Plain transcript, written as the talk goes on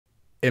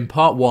In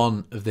part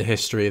 1 of the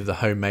history of the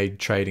homemade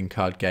trading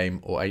card game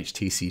or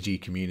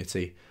HTCG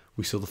community,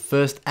 we saw the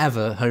first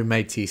ever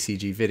homemade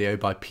TCG video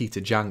by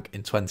Peter Jank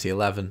in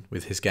 2011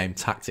 with his game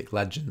Tactic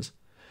Legends.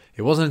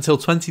 It wasn't until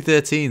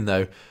 2013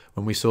 though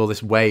when we saw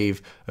this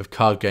wave of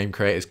card game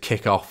creators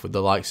kick off with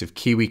the likes of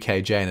Kiwi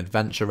KJ and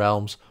Adventure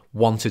Realms,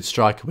 Wanted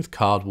Striker with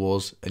Card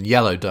Wars, and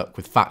Yellow Duck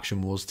with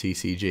Faction Wars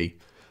TCG.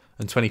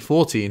 And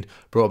 2014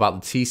 brought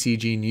about the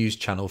TCG News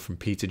channel from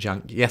Peter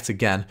Jank yet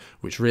again,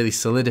 which really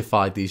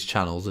solidified these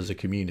channels as a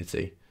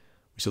community.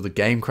 We saw the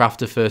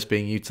Gamecrafter first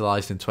being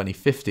utilised in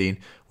 2015,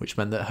 which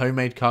meant that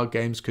homemade card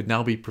games could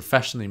now be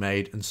professionally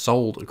made and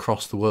sold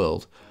across the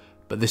world.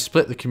 But this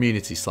split the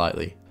community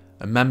slightly,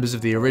 and members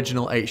of the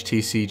original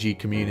HTCG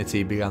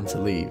community began to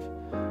leave.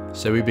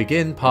 So we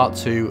begin part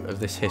 2 of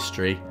this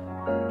history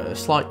at a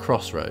slight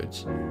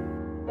crossroads.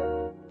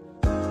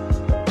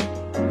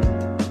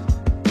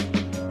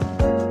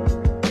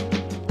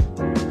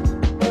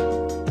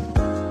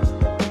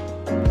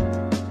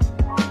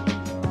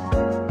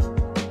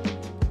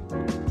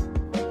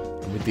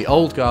 With the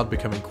old guard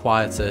becoming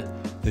quieter,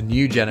 the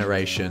new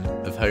generation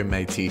of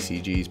homemade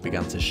TCGs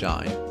began to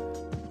shine.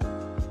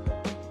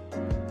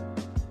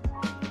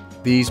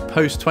 These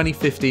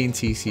post-2015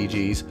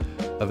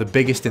 TCGs are the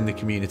biggest in the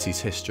community's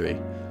history.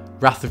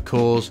 Wrath of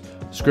Cause,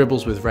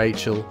 Scribbles with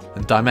Rachel,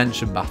 and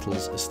Dimension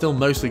Battles are still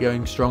mostly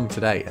going strong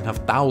today and have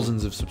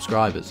thousands of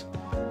subscribers.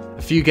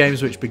 A few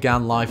games which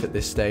began life at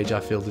this stage I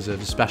feel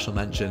deserve a special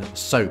mention: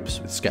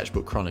 Soapsss with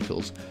Sketchbook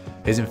Chronicles.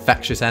 His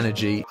infectious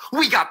energy,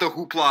 "We got the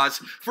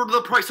hooplas! For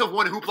the price of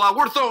one hoopla,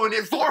 we're throwing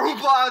in 4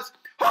 hooplas!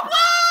 Hoopla!"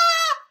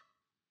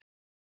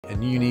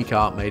 and unique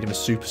art made him a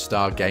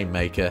superstar game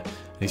maker,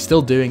 and he's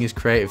still doing his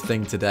creative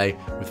thing today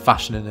with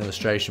fashion and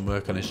illustration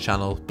work on his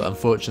channel, but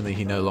unfortunately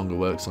he no longer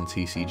works on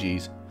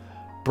TCGs.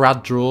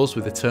 Brad Draws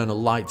with Eternal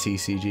Light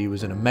TCG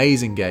was an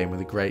amazing game with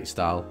a great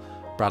style.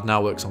 Brad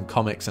now works on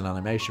comics and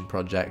animation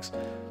projects.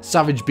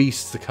 Savage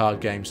Beasts, the card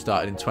game,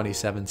 started in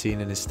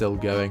 2017 and is still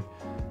going.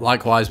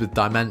 Likewise with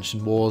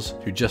Dimension Wars,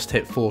 who just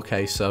hit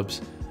 4K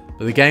subs.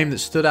 But the game that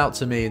stood out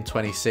to me in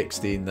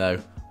 2016 though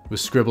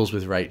was Scribbles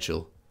with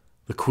Rachel,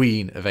 the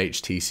queen of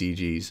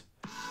HTCGs.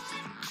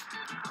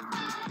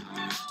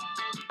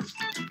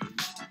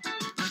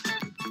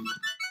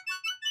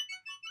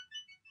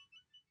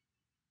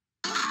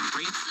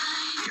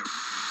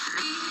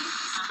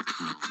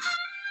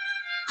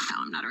 No,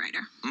 I'm not a writer.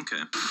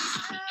 Okay.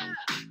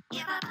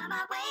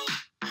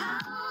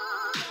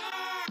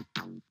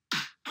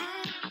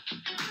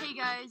 Hey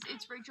guys,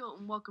 it's Rachel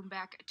and welcome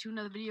back to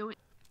another video.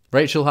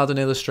 Rachel had an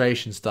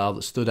illustration style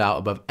that stood out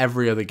above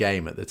every other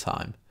game at the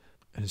time.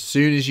 And as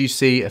soon as you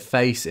see a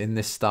face in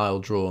this style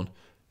drawn,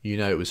 you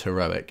know it was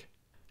heroic.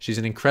 She's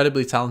an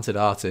incredibly talented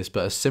artist,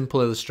 but a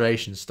simple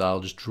illustration style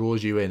just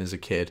draws you in as a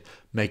kid,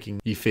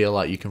 making you feel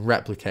like you can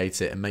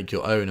replicate it and make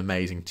your own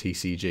amazing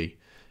TCG.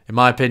 In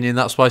my opinion,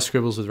 that's why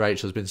Scribbles with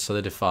Rachel has been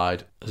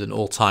solidified as an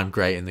all-time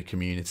great in the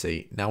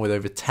community, now with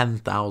over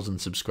 10,000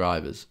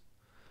 subscribers.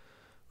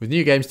 With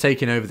new games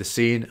taking over the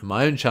scene and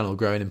my own channel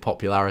growing in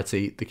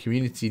popularity, the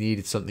community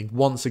needed something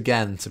once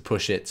again to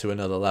push it to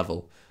another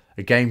level.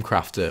 A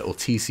Gamecrafter or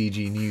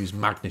TCG News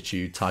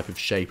magnitude type of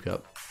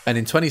shake-up. And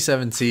in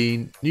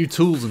 2017, new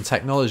tools and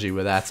technology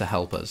were there to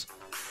help us.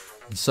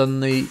 And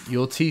suddenly,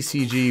 your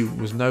TCG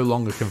was no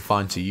longer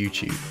confined to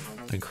YouTube,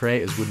 and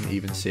creators wouldn't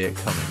even see it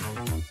coming.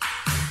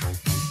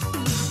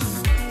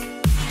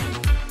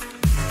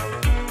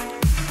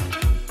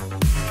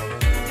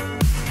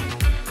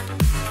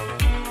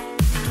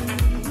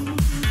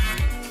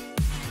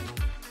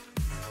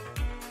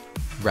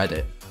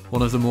 Reddit.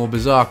 One of the more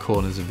bizarre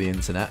corners of the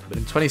internet, but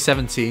in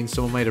 2017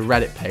 someone made a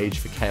Reddit page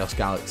for Chaos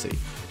Galaxy.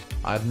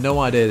 I had no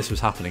idea this was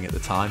happening at the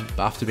time,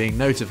 but after being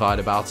notified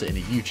about it in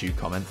a YouTube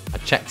comment, I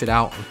checked it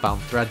out and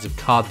found threads of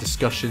card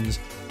discussions,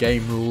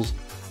 game rules,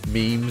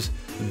 memes,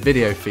 and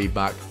video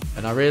feedback,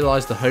 and I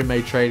realised the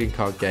homemade trading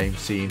card game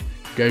scene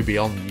could go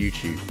beyond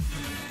YouTube.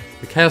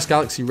 The Chaos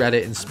Galaxy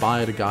Reddit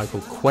inspired a guy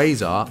called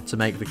Quasar to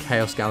make the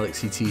Chaos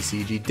Galaxy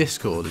TCG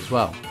Discord as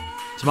well.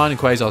 To mine and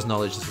Quasar's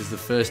knowledge, this is the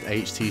first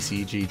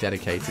HTCG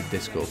dedicated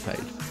Discord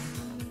page.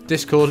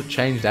 Discord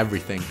changed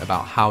everything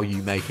about how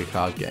you make a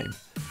card game.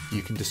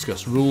 You can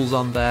discuss rules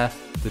on there,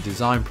 the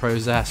design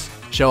process,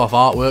 show off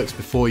artworks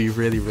before you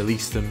really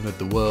release them with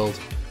the world,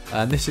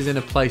 and this is in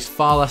a place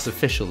far less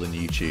official than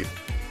YouTube.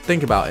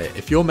 Think about it,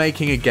 if you're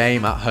making a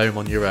game at home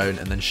on your own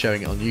and then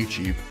showing it on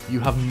YouTube, you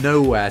have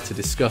nowhere to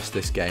discuss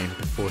this game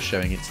before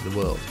showing it to the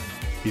world.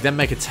 You then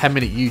make a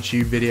 10-minute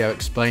YouTube video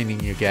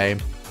explaining your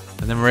game,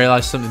 and then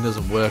realise something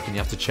doesn't work and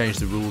you have to change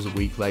the rules a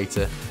week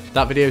later.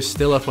 That video is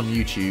still up on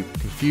YouTube,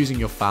 confusing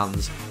your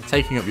fans,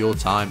 taking up your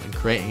time and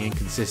creating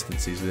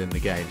inconsistencies within the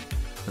game,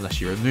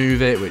 unless you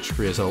remove it, which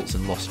results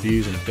in lost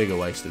views and a bigger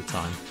waste of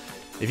time.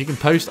 If you can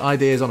post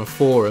ideas on a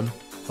forum,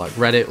 like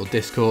Reddit or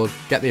Discord,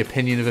 get the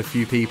opinion of a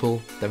few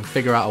people, then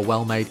figure out a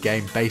well-made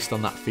game based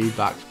on that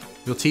feedback,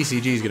 your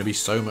TCG is going to be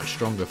so much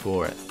stronger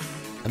for it.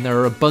 And there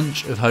are a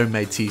bunch of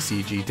homemade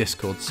TCG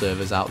Discord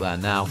servers out there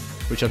now,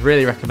 which I'd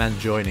really recommend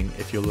joining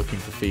if you're looking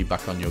for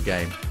feedback on your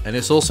game. And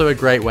it's also a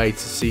great way to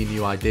see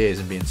new ideas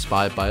and be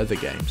inspired by other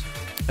games.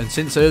 And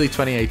since early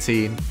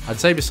 2018, I'd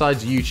say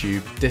besides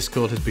YouTube,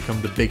 Discord has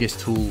become the biggest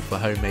tool for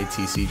homemade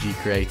TCG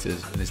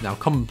creators and is now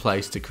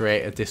commonplace to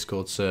create a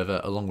Discord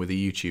server along with a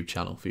YouTube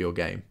channel for your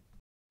game.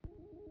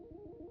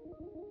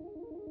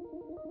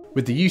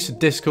 With the use of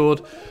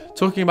Discord,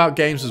 talking about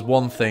games was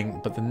one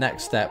thing, but the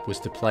next step was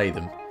to play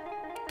them.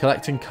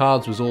 Collecting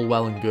cards was all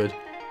well and good,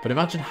 but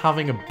imagine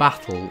having a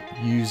battle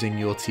using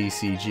your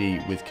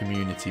TCG with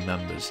community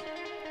members.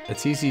 A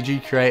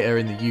TCG creator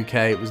in the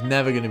UK was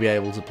never going to be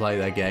able to play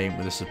their game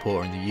with a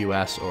supporter in the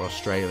US or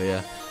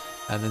Australia,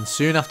 and then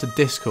soon after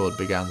Discord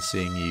began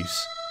seeing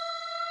use,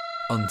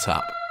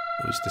 Untap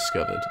was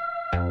discovered.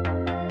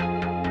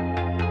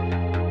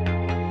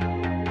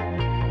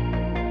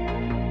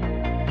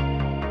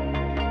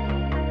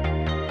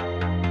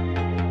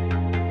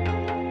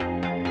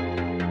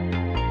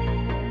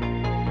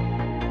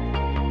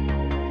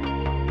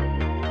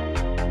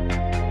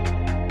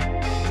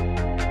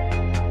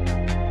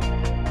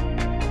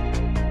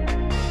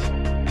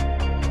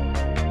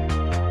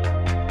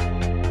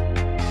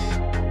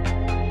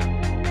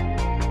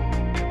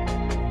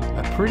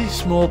 Pretty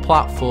small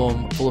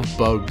platform full of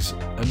bugs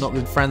and not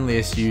the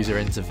friendliest user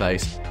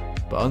interface,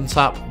 but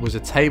Untap was a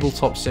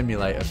tabletop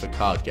simulator for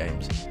card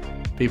games.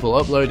 People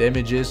upload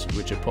images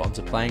which are put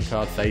onto playing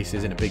card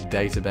faces in a big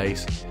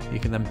database. You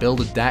can then build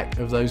a deck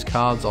of those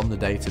cards on the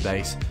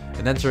database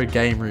and enter a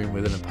game room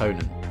with an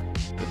opponent.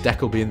 The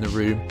deck will be in the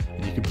room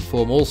and you can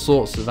perform all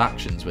sorts of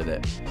actions with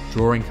it.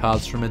 Drawing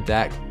cards from a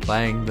deck,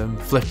 playing them,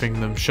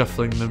 flipping them,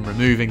 shuffling them,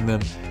 removing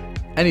them.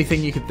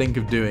 Anything you could think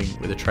of doing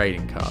with a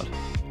trading card.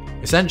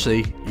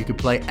 Essentially, you could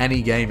play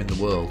any game in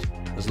the world,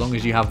 as long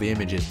as you have the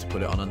images to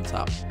put it on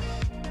Untap.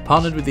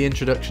 Partnered with the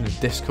introduction of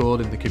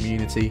Discord in the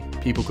community,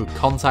 people could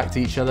contact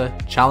each other,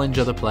 challenge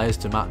other players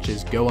to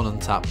matches, go on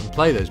Untap and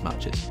play those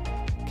matches.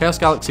 Chaos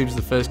Galaxy was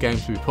the first game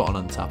to be put on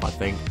Untap, I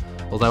think,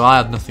 although I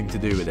had nothing to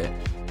do with it.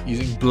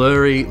 Using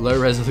blurry,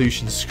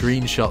 low-resolution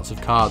screenshots of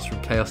cards from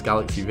Chaos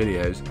Galaxy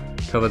videos,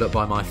 covered up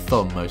by my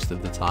thumb most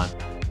of the time.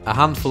 A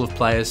handful of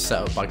players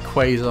set up by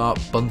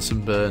Quasar,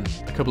 Bunsen Burn,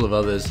 a couple of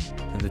others,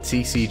 and the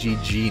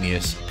TCG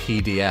genius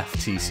PDF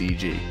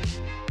TCG.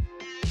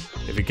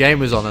 If a game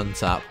was on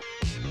Untap,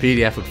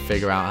 PDF would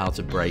figure out how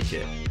to break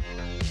it.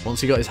 Once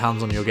he got his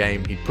hands on your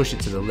game, he'd push it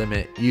to the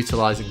limit,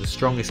 utilising the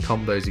strongest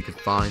combos he could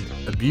find,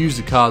 abuse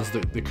the cards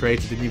that the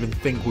creator didn't even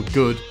think were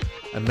good,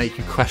 and make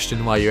you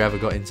question why you ever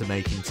got into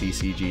making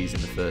TCGs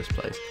in the first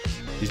place.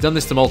 He's done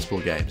this to multiple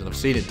games, and I've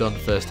seen it done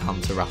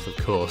firsthand to Wrath of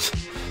Course.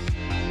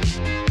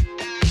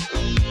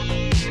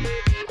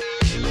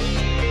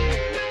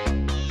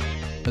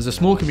 As a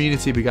small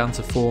community began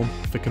to form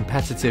for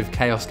competitive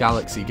Chaos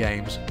Galaxy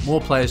games, more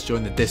players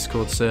joined the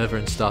Discord server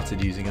and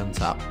started using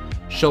Untap.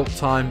 Shulk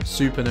Time,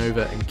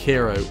 Supernova and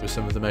Kiro were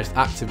some of the most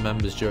active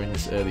members during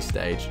this early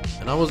stage,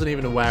 and I wasn't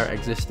even aware it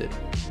existed.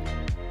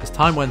 As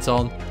time went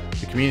on,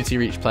 the community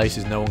reached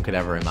places no one could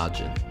ever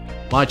imagine.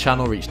 My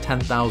channel reached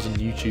 10,000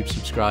 YouTube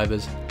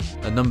subscribers,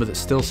 a number that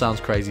still sounds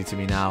crazy to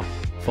me now,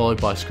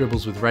 followed by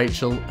Scribbles with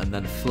Rachel and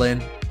then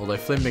Flynne, although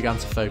Flynne began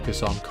to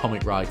focus on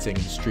comic writing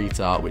and street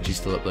art, which he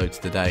still uploads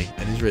today,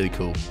 and is really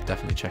cool.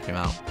 Definitely check him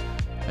out.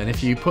 And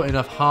if you put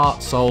enough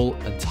heart, soul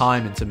and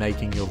time into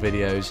making your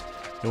videos,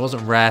 it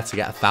wasn't rare to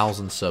get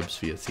 1,000 subs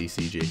for your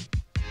TCG.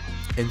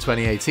 In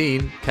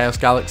 2018, Chaos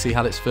Galaxy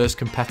had its first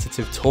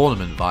competitive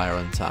tournament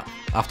via Untap,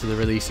 after the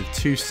release of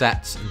 2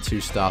 sets and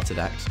 2 starter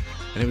decks,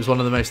 and it was one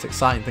of the most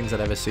exciting things I'd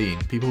ever seen.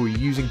 People were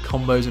using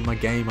combos in my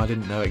game I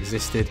didn't know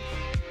existed,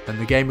 and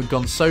the game had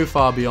gone so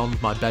far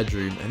beyond my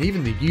bedroom and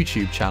even the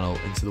YouTube channel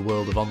into the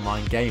world of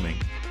online gaming.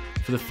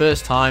 For the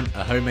first time,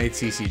 a homemade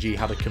TCG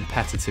had a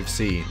competitive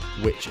scene,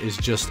 which is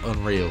just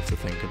unreal to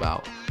think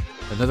about.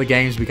 And other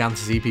games began to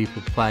see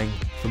people playing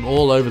from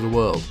all over the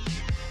world.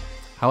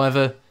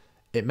 However,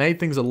 it made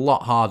things a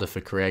lot harder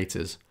for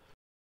creators.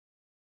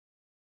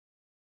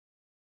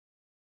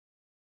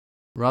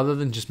 Rather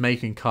than just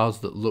making cards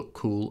that look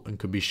cool and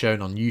could be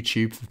shown on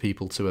YouTube for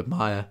people to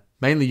admire,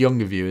 mainly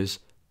younger viewers,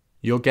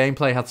 your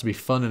gameplay had to be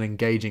fun and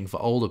engaging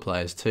for older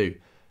players too.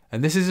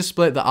 And this is a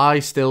split that I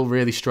still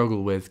really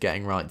struggle with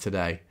getting right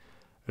today.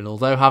 And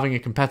although having a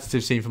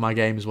competitive scene for my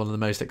game is one of the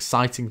most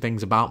exciting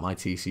things about my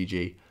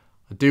TCG,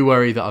 I do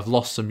worry that I've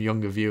lost some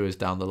younger viewers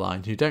down the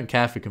line who don't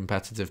care for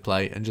competitive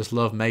play and just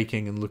love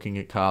making and looking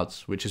at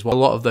cards, which is what a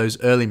lot of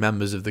those early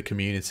members of the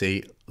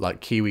community like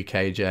Kiwi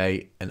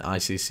KJ and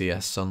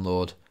ICCS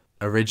Sunlord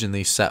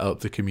originally set up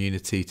the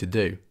community to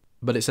do.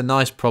 But it's a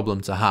nice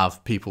problem to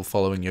have, people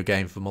following your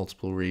game for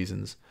multiple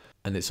reasons,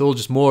 and it's all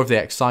just more of the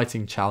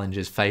exciting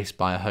challenges faced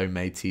by a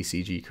homemade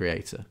TCG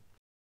creator.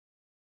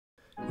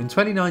 In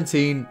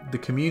 2019, the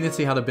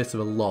community had a bit of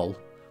a lull.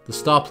 The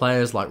star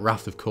players like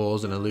Wrath of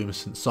Course and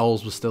Ellumacent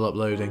Souls were still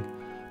uploading,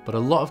 but a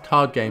lot of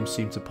card games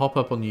seemed to pop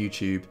up on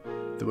YouTube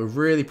that were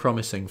really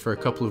promising for a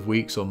couple of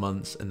weeks or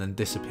months and then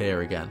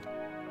disappear again.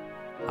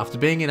 After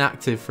being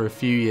inactive for a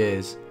few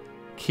years,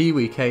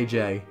 Kiwi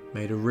KJ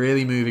made a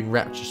really moving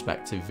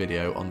retrospective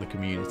video on the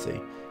community.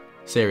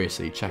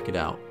 Seriously, check it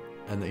out.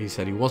 And that he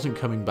said he wasn't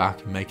coming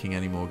back and making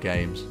any more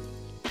games.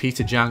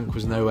 Peter Jank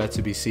was nowhere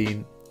to be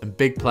seen, and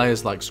big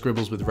players like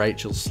Scribbles with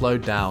Rachel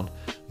slowed down,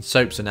 and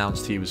Soapsss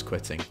announced he was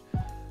quitting.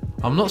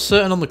 I'm not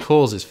certain on the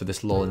causes for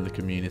this lull in the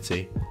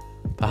community.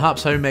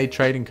 Perhaps homemade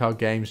trading card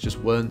games just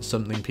weren't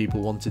something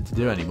people wanted to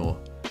do anymore.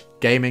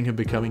 Gaming had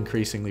become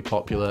increasingly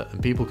popular,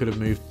 and people could have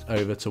moved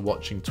over to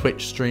watching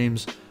Twitch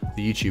streams,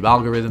 the YouTube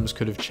algorithms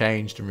could have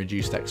changed and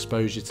reduced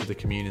exposure to the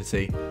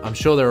community. I'm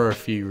sure there are a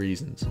few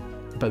reasons.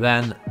 But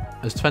then,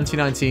 as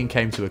 2019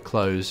 came to a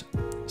close,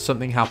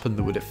 something happened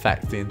that would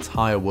affect the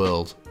entire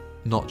world,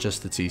 not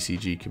just the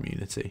TCG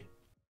community.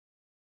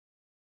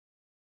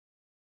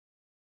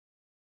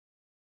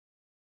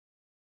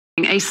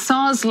 A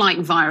SARS-like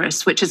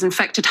virus, which has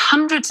infected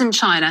hundreds in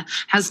China,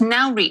 has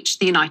now reached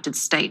the United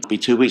States. It might be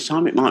 2 weeks'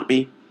 time, it might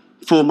be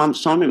 4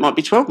 months' time, it might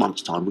be 12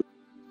 months' time.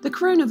 The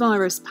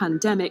coronavirus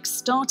pandemic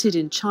started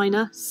in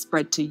China,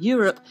 spread to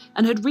Europe,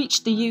 and had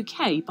reached the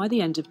UK by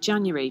the end of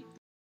January.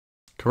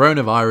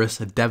 Coronavirus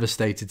had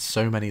devastated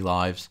so many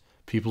lives,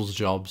 people's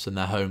jobs and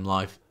their home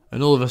life,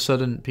 and all of a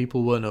sudden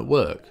people weren't at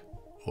work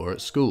or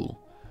at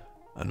school,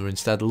 and were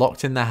instead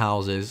locked in their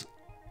houses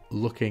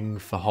looking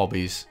for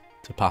hobbies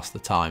to pass the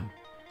time.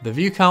 The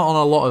view count on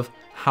a lot of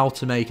how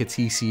to make a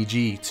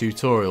TCG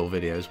tutorial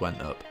videos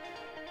went up.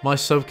 My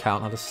sub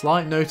count had a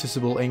slight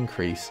noticeable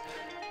increase,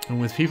 and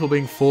with people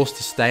being forced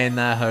to stay in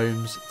their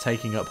homes,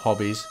 taking up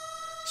hobbies,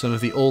 some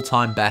of the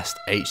all-time best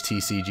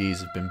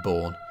HTCGs have been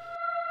born.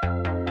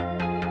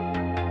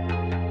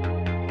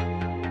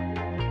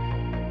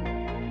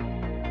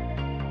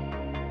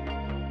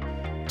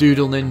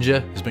 Doodles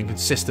Ninja has been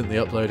consistently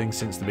uploading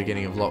since the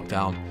beginning of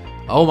lockdown.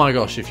 Oh my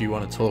gosh, if you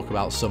want to talk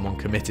about someone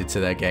committed to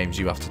their games,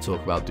 you have to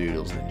talk about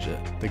Doodles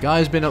Ninja. The guy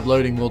has been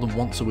uploading more than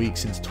once a week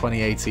since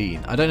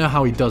 2018. I don't know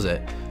how he does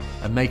it,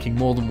 and making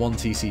more than one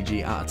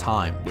TCG at a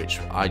time, which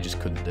I just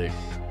couldn't do.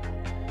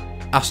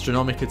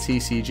 Astronomica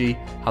TCG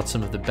had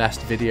some of the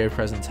best video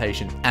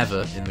presentation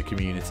ever in the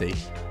community,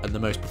 and the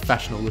most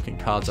professional looking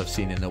cards I've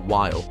seen in a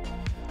while.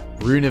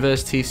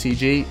 Runiverse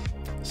TCG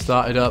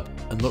started up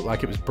and looked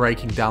like it was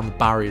breaking down the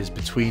barriers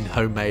between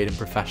homemade and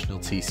professional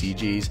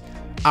TCGs.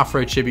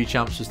 Afro Chibi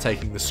Champs was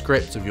taking the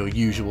script of your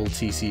usual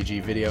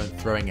TCG video and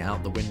throwing it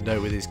out the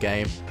window with his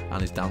game and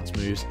his dance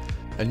moves,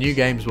 and new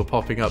games were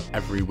popping up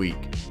every week.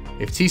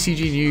 If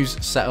TCG News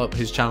set up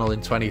his channel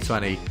in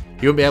 2020, he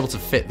wouldn't be able to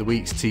fit the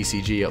week's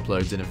TCG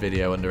uploads in a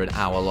video under an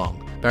hour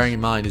long, bearing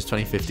in mind his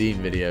 2015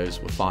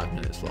 videos were 5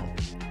 minutes long.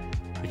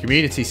 The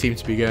community seemed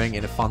to be going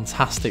in a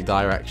fantastic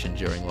direction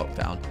during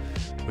lockdown,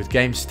 with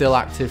games still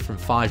active from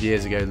 5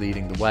 years ago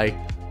leading the way,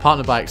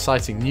 partnered by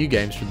exciting new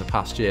games from the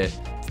past year.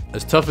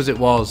 As tough as it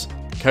was,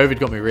 COVID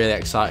got me really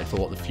excited for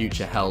what the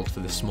future held for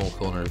this small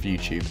corner of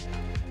YouTube.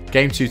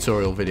 Game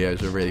tutorial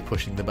videos were really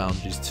pushing the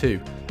boundaries too.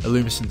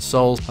 Ellumacent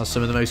Souls has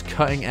some of the most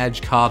cutting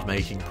edge card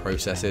making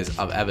processes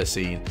I've ever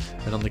seen,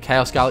 and on the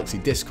Chaos Galaxy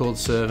Discord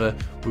server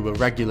we were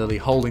regularly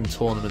holding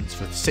tournaments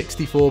for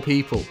 64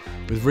 people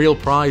with real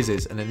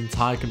prizes and an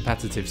entire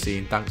competitive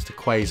scene thanks to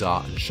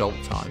Quasar and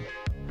Schultz Time.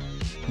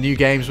 New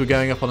games were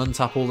going up on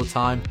Untap all the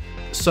time.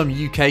 Some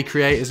UK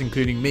creators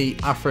including me,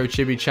 Afro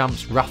Chibi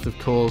Champs, Wrath of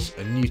Cause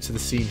and new to the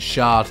scene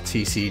Shard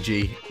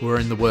TCG were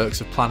in the works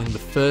of planning the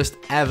first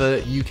ever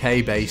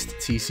UK based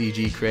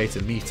TCG creator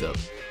meetup.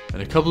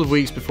 And a couple of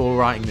weeks before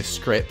writing this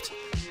script,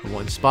 and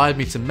what inspired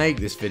me to make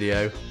this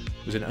video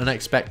was an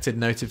unexpected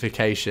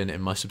notification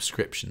in my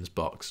subscriptions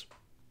box.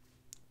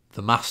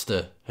 The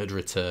Master had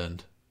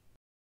returned.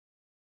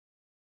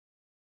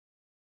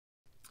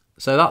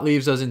 So that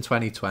leaves us in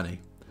 2020.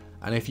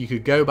 And if you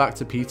could go back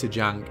to Peter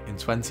Jank in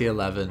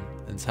 2011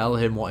 and tell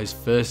him what his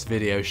first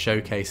video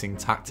showcasing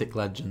Tactic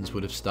Legends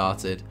would have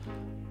started,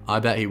 I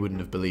bet he wouldn't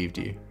have believed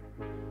you.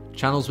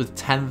 Channels with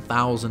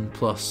 10,000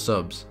 plus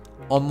subs,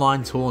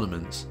 online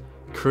tournaments,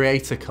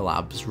 creator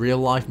collabs, real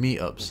life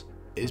meetups.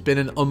 It's been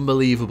an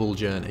unbelievable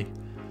journey.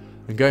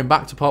 And going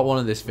back to part 1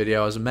 of this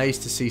video, I was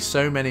amazed to see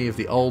so many of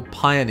the old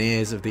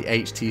pioneers of the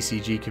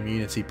HTCG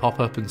community pop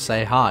up and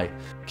say hi.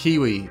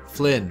 Kiwi,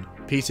 Flynne,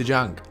 Peter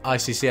Jank,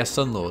 ICCS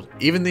Sunlord,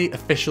 even the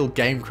official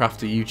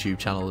Gamecrafter YouTube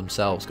channel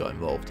themselves got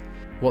involved.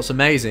 What's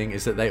amazing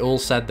is that they all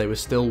said they were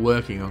still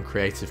working on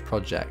creative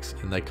projects,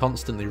 and they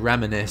constantly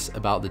reminisce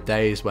about the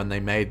days when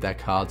they made their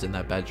cards in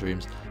their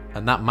bedrooms,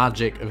 and that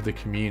magic of the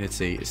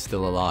community is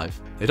still alive.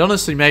 It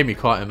honestly made me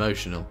quite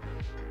emotional.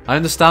 I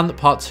understand that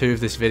part 2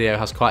 of this video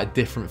has quite a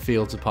different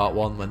feel to part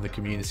 1 when the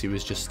community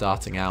was just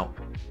starting out,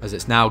 as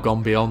it's now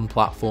gone beyond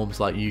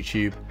platforms like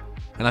YouTube,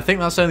 and I think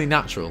that's only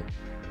natural.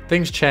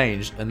 Things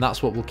change, and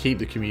that's what will keep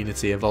the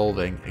community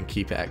evolving and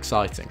keep it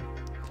exciting.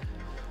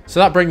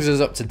 So that brings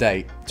us up to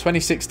date,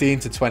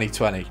 2016 to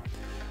 2020.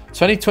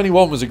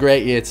 2021 was a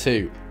great year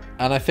too,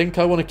 and I think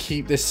I want to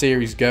keep this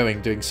series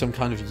going, doing some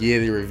kind of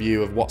yearly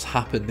review of what's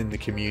happened in the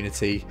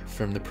community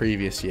from the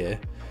previous year.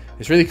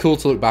 It's really cool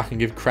to look back and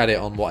give credit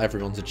on what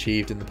everyone's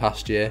achieved in the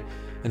past year,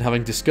 and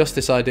having discussed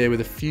this idea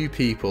with a few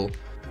people,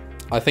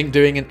 I think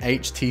doing an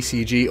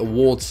HTCG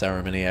award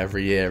ceremony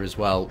every year as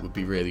well would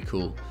be really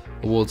cool.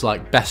 Awards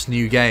like Best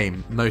New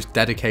Game, Most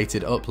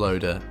Dedicated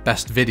Uploader,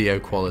 Best Video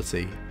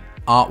Quality,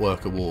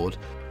 Artwork Award,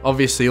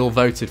 obviously all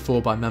voted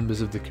for by members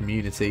of the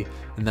community,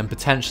 and then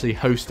potentially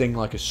hosting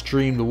like a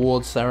streamed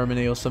awards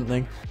ceremony or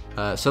something.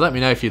 So let me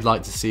know if you'd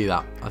like to see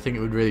that. I think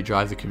it would really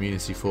drive the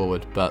community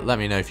forward, but let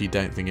me know if you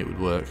don't think it would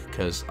work,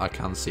 because I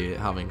can see it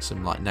having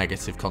some like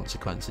negative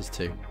consequences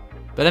too.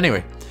 But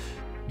anyway,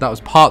 that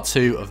was part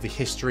 2 of the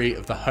history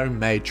of the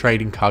homemade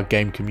trading card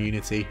game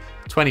community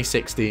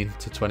 2016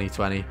 to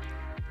 2020.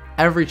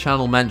 Every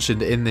channel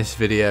mentioned in this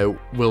video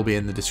will be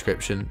in the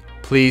description.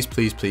 Please,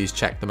 please, please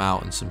check them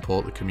out and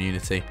support the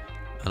community.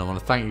 And I want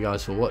to thank you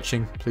guys for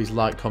watching. Please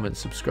like, comment,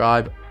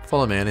 subscribe,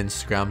 follow me on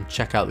Instagram,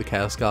 check out the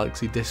Chaos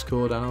Galaxy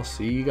Discord, and I'll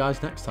see you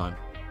guys next time.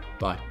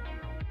 Bye.